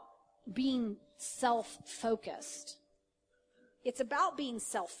about being self-focused. It's about being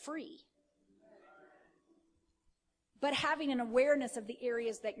self-free. But having an awareness of the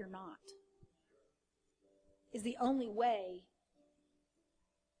areas that you're not is the only way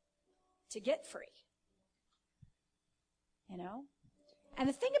to get free. You know? And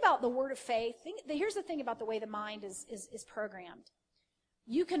the thing about the word of faith, here's the thing about the way the mind is programmed.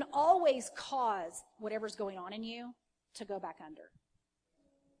 You can always cause whatever's going on in you to go back under.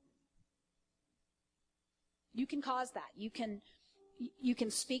 You can cause that. You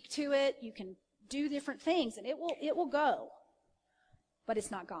can speak to it. You can do different things, and it will go, but it's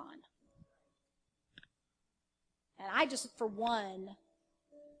not gone. And I just, for one,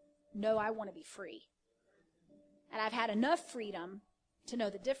 know I want to be free. And I've had enough freedom to know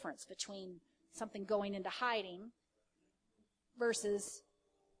the difference between something going into hiding versus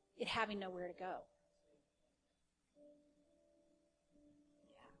it having nowhere to go.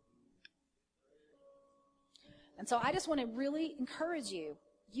 And so I just want to really encourage you.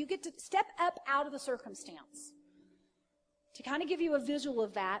 You get to step up out of the circumstance. To kind of give you a visual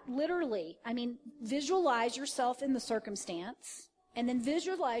of that, literally, visualize yourself in the circumstance, and then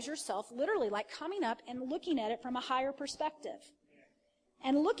visualize yourself literally like coming up and looking at it from a higher perspective.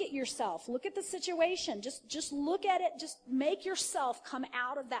 And look at yourself. Look at the situation. Just look at it. Just make yourself come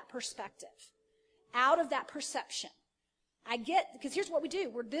out of that perspective, out of that perception. Because here's what we do.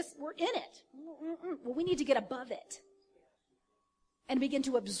 We're in it. Well, we need to get above it and begin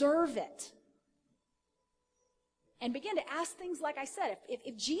to observe it. And begin to ask things like I said.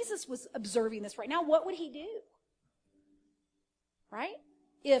 If Jesus was observing this right now, what would he do? Right?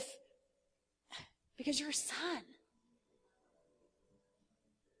 Because you're a son.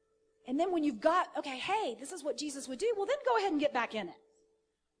 And then when you've got, okay, hey, this is what Jesus would do, well, then go ahead and get back in it.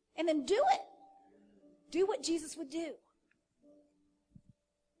 And then do it. Do what Jesus would do.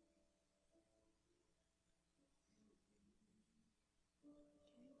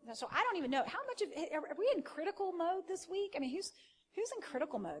 So I don't even know how much are we in critical mode this week? Who's in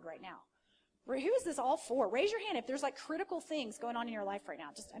critical mode right now? Who is this all for? Raise your hand if there's like critical things going on in your life right now.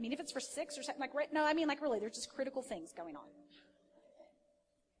 If it's for 6 or something really, there's just critical things going on.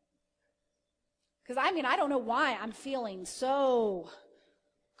 Because I don't know why I'm feeling so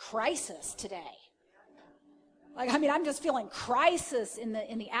crisis today. I'm just feeling crisis in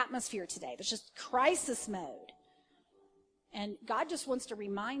the atmosphere today. There's just crisis mode. And God just wants to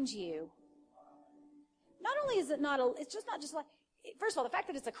remind you, not only is it it's just not just like, first of all, the fact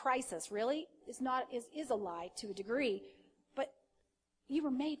that it's a crisis really is a lie to a degree, but you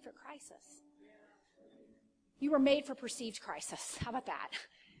were made for crisis. You were made for perceived crisis. How about that?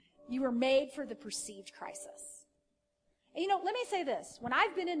 You were made for the perceived crisis. And let me say this. When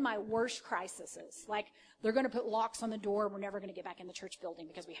I've been in my worst crises, like they're going to put locks on the door, we're never going to get back in the church building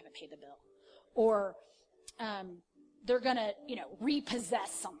because we haven't paid the bill. Or, they're going to,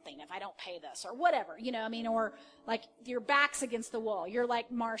 repossess something if I don't pay this or whatever, or like your back's against the wall. You're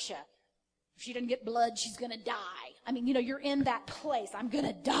like Marcia. If she doesn't get blood, she's going to die. You're in that place. I'm going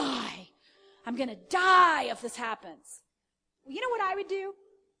to die. I'm going to die if this happens. Well, you know what I would do?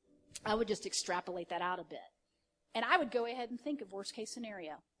 I would just extrapolate that out a bit. And I would go ahead and think of worst case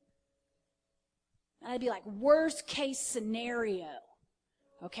scenario. And I'd be like, worst case scenario.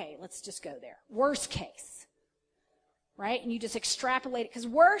 Okay, let's just go there. Worst case. Right? And you just extrapolate it. Because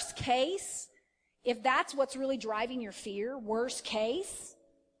worst case, if that's what's really driving your fear, worst case,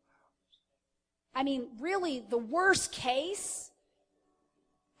 really, the worst case,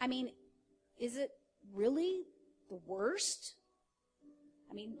 is it really the worst?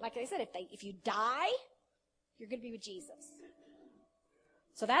 Like I said, if you die, you're going to be with Jesus.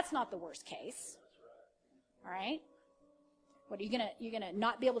 So that's not the worst case. All right? What, are you gonna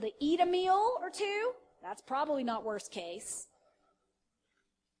not be able to eat a meal or two? That's probably not worst case.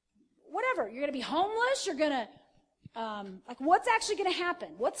 Whatever. You're going to be homeless. You're going to, what's actually going to happen?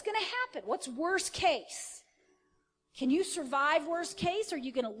 What's going to happen? What's worst case? Can you survive worst case? Are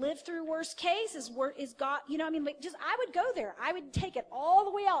you going to live through worst case? Is God, I would go there. I would take it all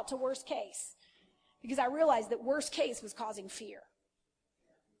the way out to worst case because I realized that worst case was causing fear.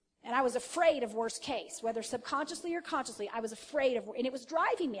 And I was afraid of worst case, whether subconsciously or consciously. I was afraid of, and it was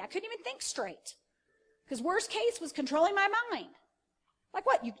driving me. I couldn't even think straight. Because worst case was controlling my mind. Like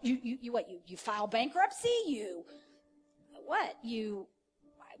what? You file bankruptcy? You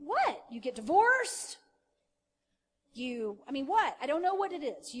get divorced? What? I don't know what it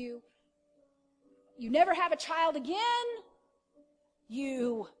is. You never have a child again?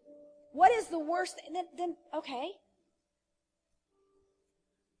 What is the worst? And then, okay.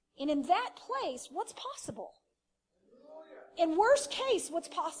 And in that place, what's possible? In worst case, what's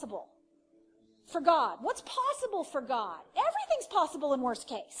possible? for God? What's possible for God? Everything's possible in worst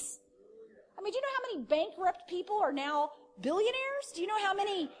case. I mean, do you know how many bankrupt people are now billionaires? Do you know how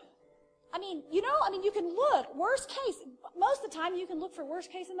many? You can look, worst case. Most of the time, you can look for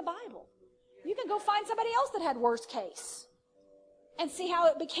worst case in the Bible. You can go find somebody else that had worst case and see how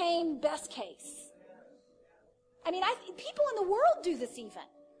it became best case. People in the world do this even.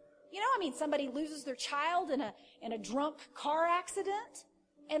 Somebody loses their child in a drunk car accident,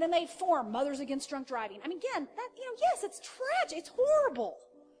 and then they form Mothers Against Drunk Driving. Yes, it's tragic. It's horrible.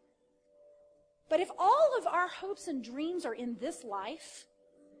 But if all of our hopes and dreams are in this life,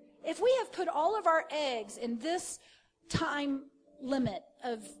 if we have put all of our eggs in this time limit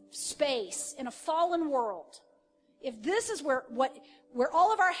of space in a fallen world, if this is where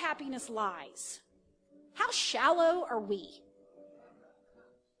all of our happiness lies, how shallow are we?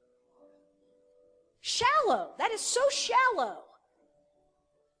 Shallow. That is so shallow.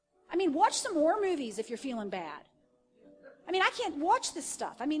 Watch some war movies if you're feeling bad. I can't watch this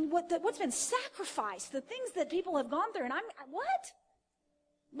stuff. What's been sacrificed, the things that people have gone through, and what?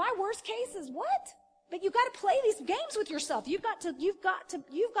 My worst case is what? But you've got to play these games with yourself. You've got to own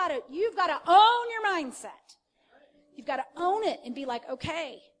your mindset. You've got to own it and be like,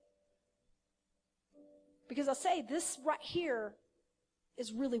 okay. Because I'll say this right here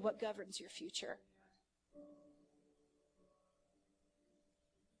is really what governs your future.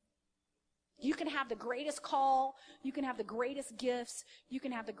 You can have the greatest call. You can have the greatest gifts. You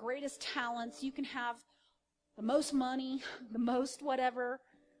can have the greatest talents. You can have the most money, the most whatever,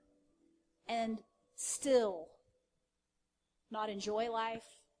 and still not enjoy life,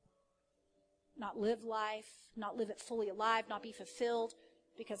 not live it fully alive, not be fulfilled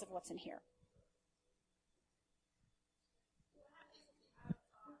because of what's in here.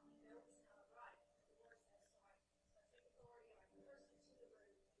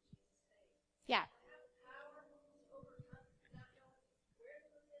 Yeah.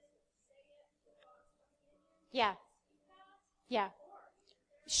 Yeah. Yeah.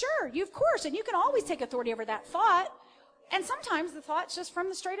 Sure, of course, and you can always take authority over that thought. And sometimes the thought's just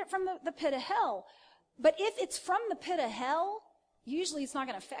straight up from the pit of hell. But if it's from the pit of hell, usually it's not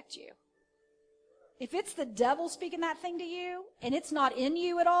going to affect you. If it's the devil speaking that thing to you, and it's not in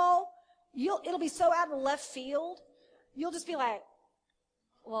you at all, it'll be so out of left field, you'll just be like,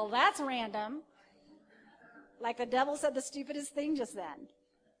 well, that's random. Like the devil said the stupidest thing just then.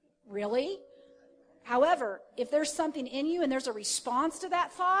 Really? However, if there's something in you and there's a response to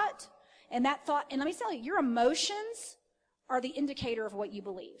that thought, and let me tell you, your emotions are the indicator of what you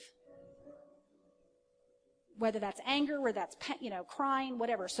believe. Whether that's anger, whether that's crying,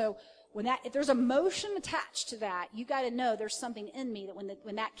 whatever. So if there's emotion attached to that, you got to know there's something in me that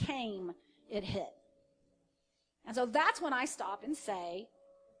when that came, it hit. And so that's when I stop and say,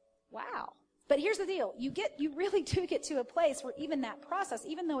 wow. But here's the deal. You really do get to a place where even that process,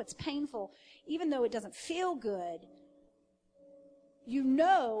 even though it's painful, even though it doesn't feel good,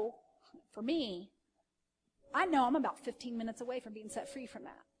 for me, I know I'm about 15 minutes away from being set free from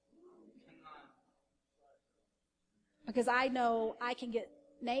that. Because I know I can get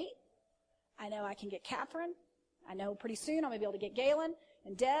Nate. I know I can get Catherine. I know pretty soon I'm going to be able to get Galen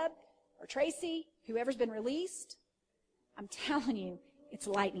and Deb or Tracy, whoever's been released. I'm telling you, it's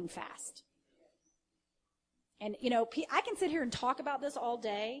lightning fast. And, I can sit here and talk about this all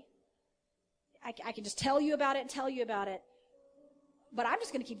day. I can just tell you about it. But I'm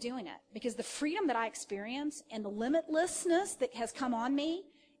just going to keep doing it because the freedom that I experience and the limitlessness that has come on me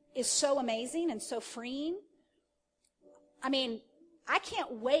is so amazing and so freeing. I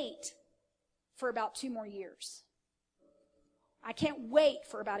can't wait for about 2 more years. I can't wait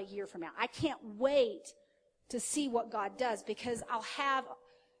for about a year from now. I can't wait to see what God does because I'll have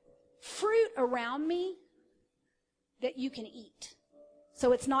fruit around me that you can eat.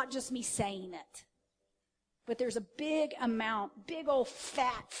 So it's not just me saying it. But there's a big old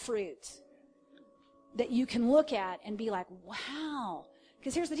fat fruit that you can look at and be like, wow.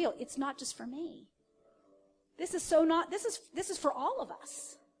 Because here's the deal. It's not just for me. This is for all of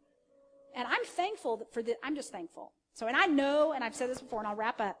us. And I'm thankful I'm just thankful. So, and I know, and I've said this before, and I'll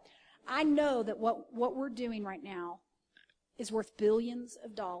wrap up. I know that what we're doing right now is worth billions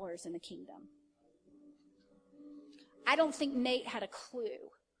of dollars in the kingdom. I don't think Nate had a clue,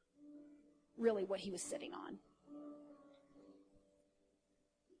 really, what he was sitting on.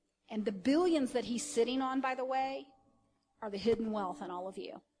 And the billions that he's sitting on, by the way, are the hidden wealth in all of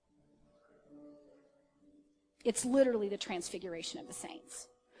you. It's literally the transfiguration of the saints.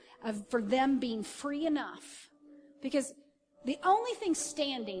 For them being free enough. Because the only thing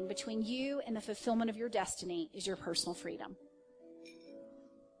standing between you and the fulfillment of your destiny is your personal freedom.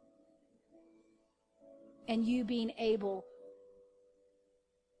 and you being able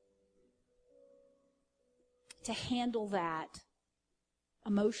to handle that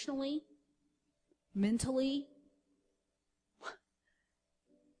emotionally, mentally,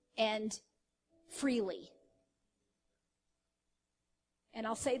 and freely. And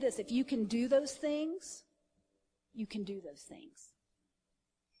I'll say this, if you can do those things, you can do those things.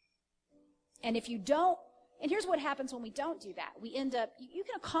 And if you don't, and here's what happens when we don't do that. We end up, you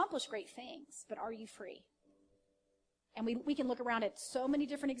can accomplish great things, but are you free? And we can look around at so many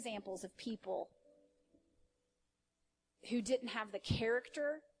different examples of people who didn't have the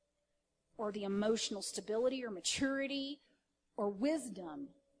character or the emotional stability or maturity or wisdom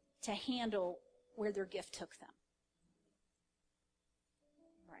to handle where their gift took them.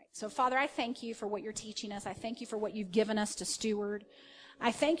 Right. So, Father, I thank you for what you're teaching us. I thank you for what you've given us to steward.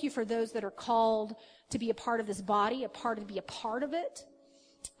 I thank you for those that are called to be a part of this body, to be a part of it.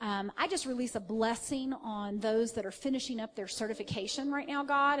 I just release a blessing on those that are finishing up their certification right now,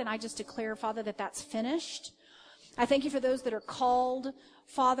 God, and I just declare, Father, that that's finished. I thank you for those that are called,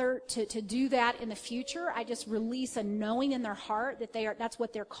 Father, to do that in the future. I just release a knowing in their heart that that's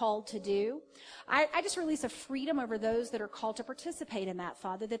what they're called to do. I just release a freedom over those that are called to participate in that,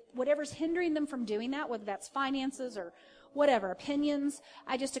 Father, that whatever's hindering them from doing that, whether that's finances or whatever, opinions,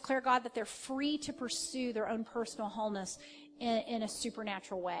 I just declare, God, that they're free to pursue their own personal wholeness in a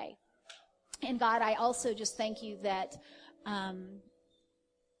supernatural way. And God, I also just thank you that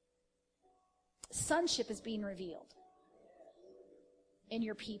sonship is being revealed in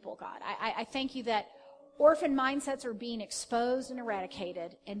your people, God. I thank you that orphan mindsets are being exposed and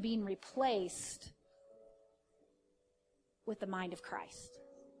eradicated and being replaced with the mind of Christ.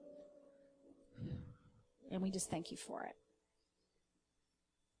 And we just thank you for it.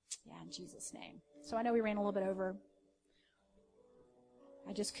 Yeah, in Jesus' name. So I know we ran a little bit over.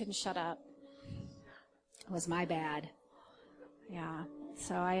 I just couldn't shut up. It was my bad. Yeah.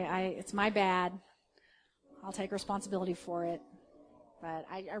 So it's my bad. I'll take responsibility for it. But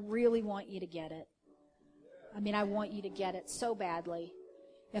I really want you to get it. I mean, I want you to get it so badly.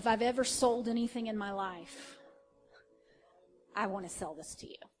 If I've ever sold anything in my life, I want to sell this to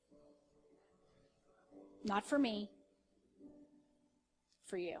you. Not for me,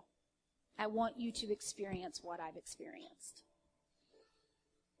 for you. I want you to experience what I've experienced.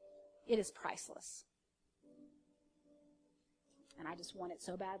 It is priceless. And I just want it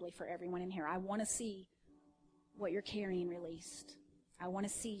so badly for everyone in here. I want to see what you're carrying released. I want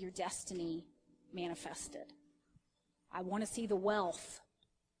to see your destiny manifested. I want to see the wealth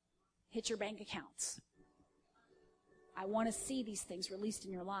hit your bank accounts. I want to see these things released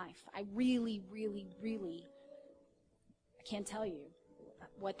in your life. I really, really, really, I can't tell you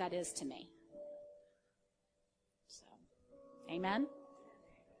what that is to me. So, amen?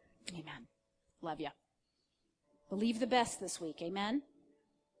 Amen. Love you. Believe the best this week. Amen?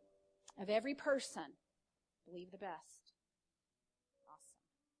 Of every person, believe the best.